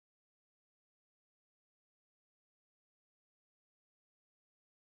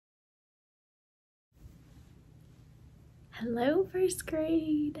Hello, first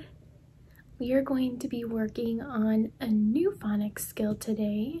grade. We are going to be working on a new phonics skill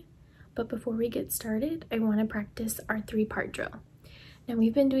today, but before we get started, I want to practice our three-part drill. Now,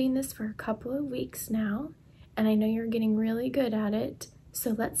 we've been doing this for a couple of weeks now, and I know you're getting really good at it,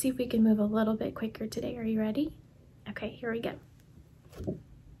 so let's see if we can move a little bit quicker today. Are you ready? Okay, here we go.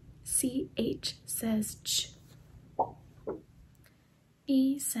 CH says ch.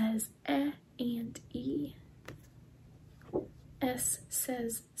 E says eh and e. S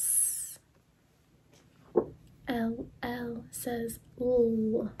says s. L says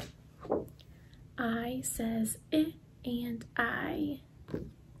l. I says I and I.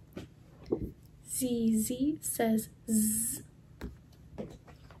 Z says z.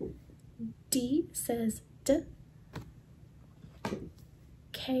 D says d.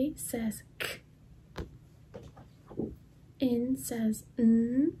 K says k. N says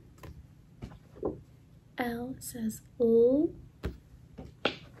n. L says l.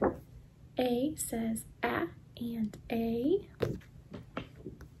 A says a and a.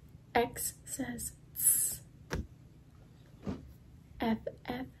 X says ts. F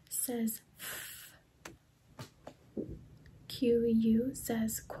says f. Q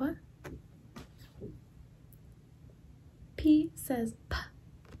says qu. P says p.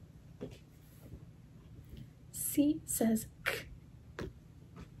 C says k.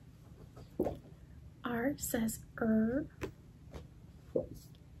 R says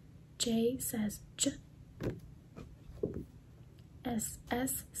J says j. S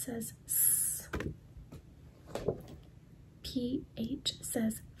says s. PH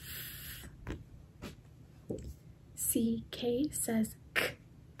says f. CK says k.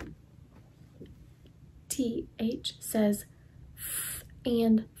 TH says f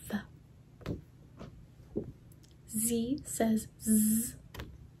and th. Z says z.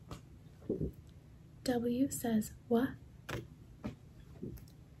 W says wa.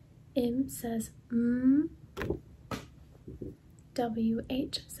 M says m.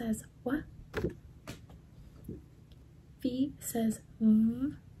 WH says what? V says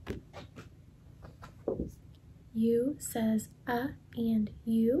v. U says and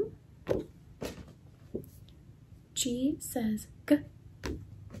u. G says g.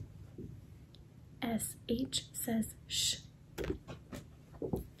 SH says sh.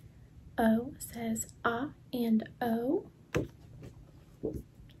 O says and o.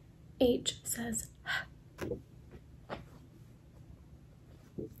 H says h.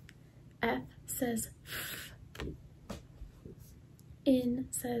 F says f. N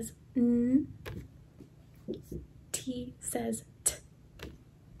says n. T says t.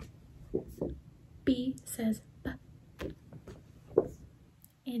 B says b.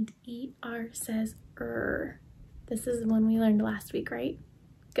 And ER says This is the one we learned last week, right?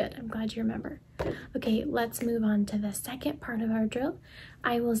 Good, I'm glad you remember. Okay, let's move on to the second part of our drill.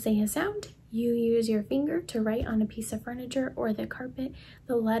 I will say a sound. You use your finger to write on a piece of furniture or the carpet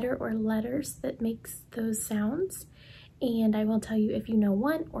the letter or letters that makes those sounds. And I will tell you if you know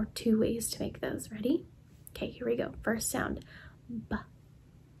one or two ways to make those. Ready? Okay, here we go. First sound, b.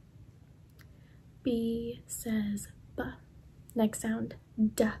 B says b. Next sound,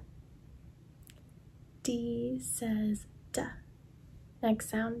 d. D says d. Next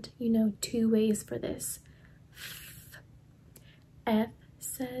sound, you know two ways for this. F. F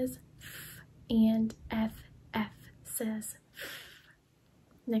says f and F says f.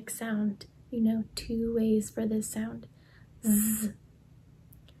 Next sound, you know two ways for this sound. Z.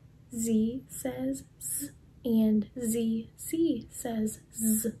 Z says z and Z says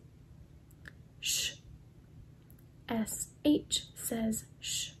z. Sh. SH says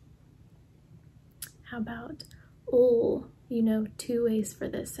sh. How about l? You know two ways for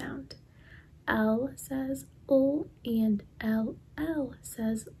this sound. L says l and LL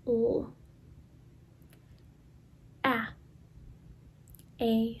says l.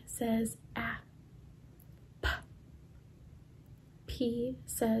 A says a. P. P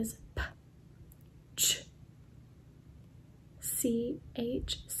says p. Ch.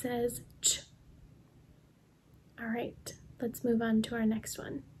 CH says ch. All right, let's move on to our next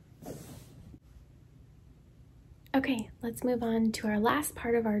one. Okay, let's move on to our last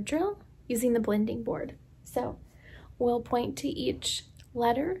part of our drill using the blending board. So we'll point to each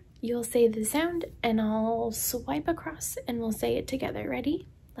letter, you'll say the sound, and I'll swipe across and we'll say it together. Ready?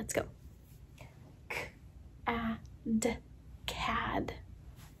 Let's go. K-A-D, cad.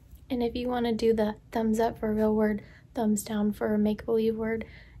 And if you want to do the thumbs up for a real word, thumbs down for a make-believe word,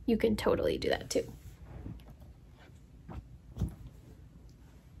 you can totally do that too.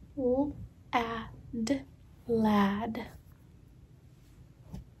 L-A-D, lad.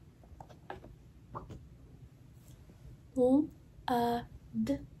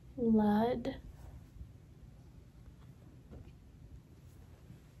 Lud.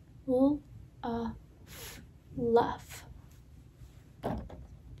 Luff.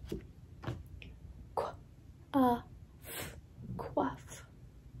 Quaff.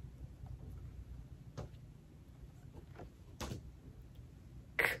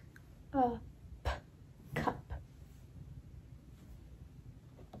 Cup.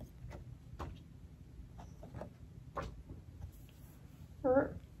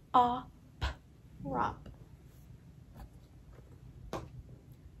 Rop.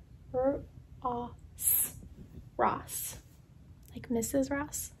 Ross. Like Mrs.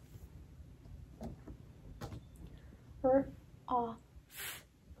 Ross.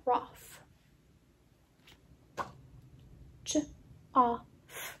 Roff. Joff.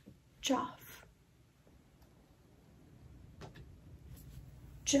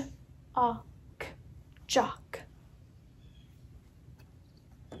 Jock.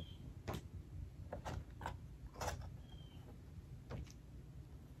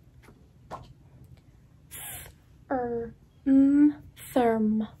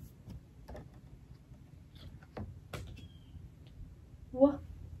 Therm.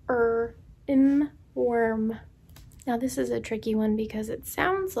 Worm. Now this is a tricky one because it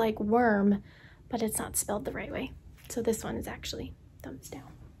sounds like worm, but it's not spelled the right way. So this one is actually thumbs down.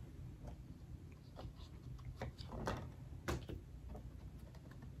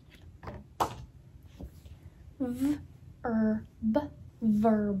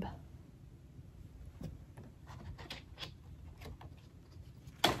 Verb.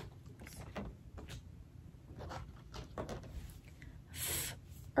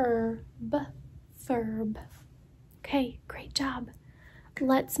 Verb. Okay, great job.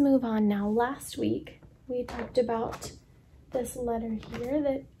 Let's move on now. Last week we talked about this letter here,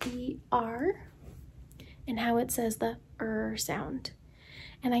 the ER, and how it says the sound.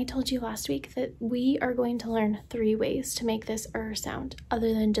 And I told you last week that we are going to learn 3 ways to make this sound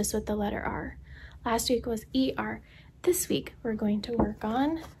other than just with the letter R. Last week was ER. This week we're going to work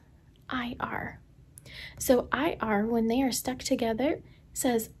on IR. So IR, when they are stuck together,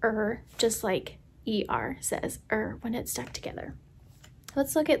 says just like ER says when it's stuck together.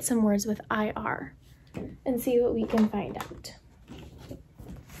 Let's look at some words with IR and see what we can find out.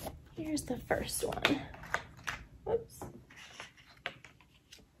 Here's the first one. Whoops.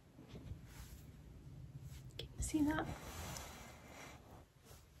 Can you see that?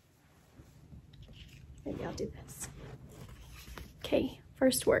 Maybe I'll do this. Okay,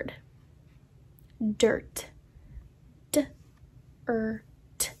 first word. Dirt.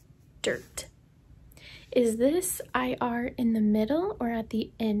 Dirt. Is this IR in the middle or at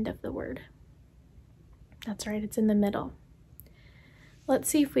the end of the word? That's right, it's in the middle. Let's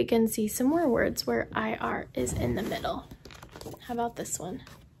see if we can see some more words where IR is in the middle. How about this one?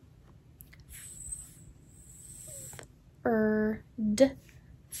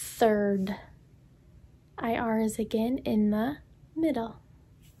 Third. IR is again in the middle.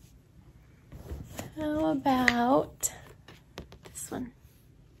 How about this one?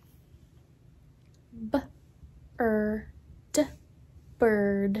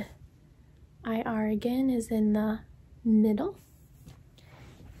 Bird. IR again is in the middle.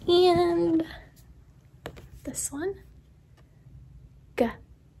 And this one.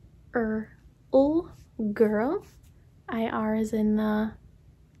 Girl. IR is in the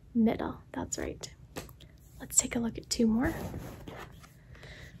middle. That's right. Let's take a look at 2 more.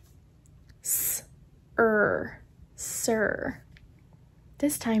 Sir.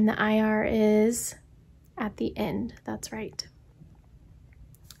 This time the IR is at the end. That's right.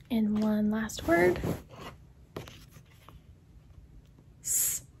 And one last word.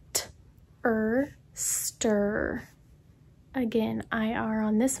 Stir. Again, IR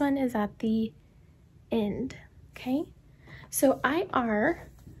on this one is at the end. Okay? So IR,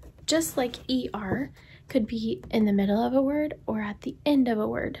 just like ER, could be in the middle of a word or at the end of a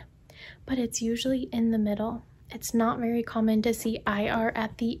word, but it's usually in the middle. It's not very common to see IR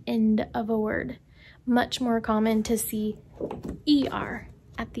at the end of a word. Much more common to see ER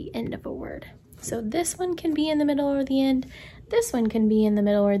at the end of a word. So this one can be in the middle or the end. This one can be in the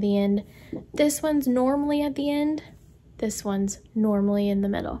middle or the end. This one's normally at the end. This one's normally in the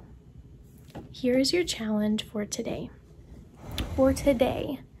middle. Here is your challenge for today. For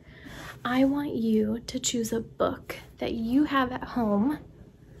today, I want you to choose a book that you have at home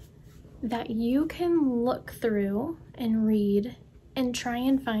that you can look through and read and try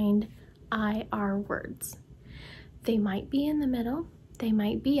and find IR words. They might be in the middle, they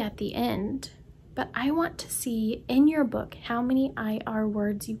might be at the end, but I want to see in your book how many IR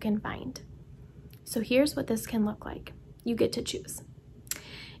words you can find. So here's what this can look like. You get to choose.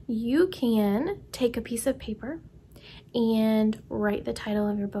 You can take a piece of paper and write the title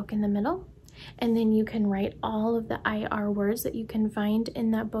of your book in the middle, and then you can write all of the IR words that you can find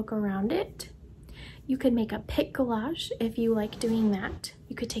in that book around it. You could make a pic collage if you like doing that.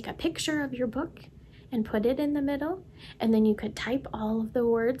 You could take a picture of your book and put it in the middle, and then you could type all of the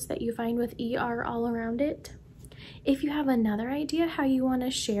words that you find with ER all around it. If you have another idea how you want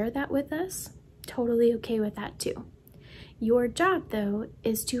to share that with us, totally okay with that too. Your job, though,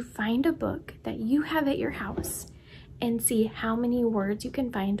 is to find a book that you have at your house and see how many words you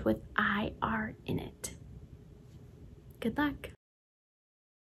can find with IR in it. Good luck.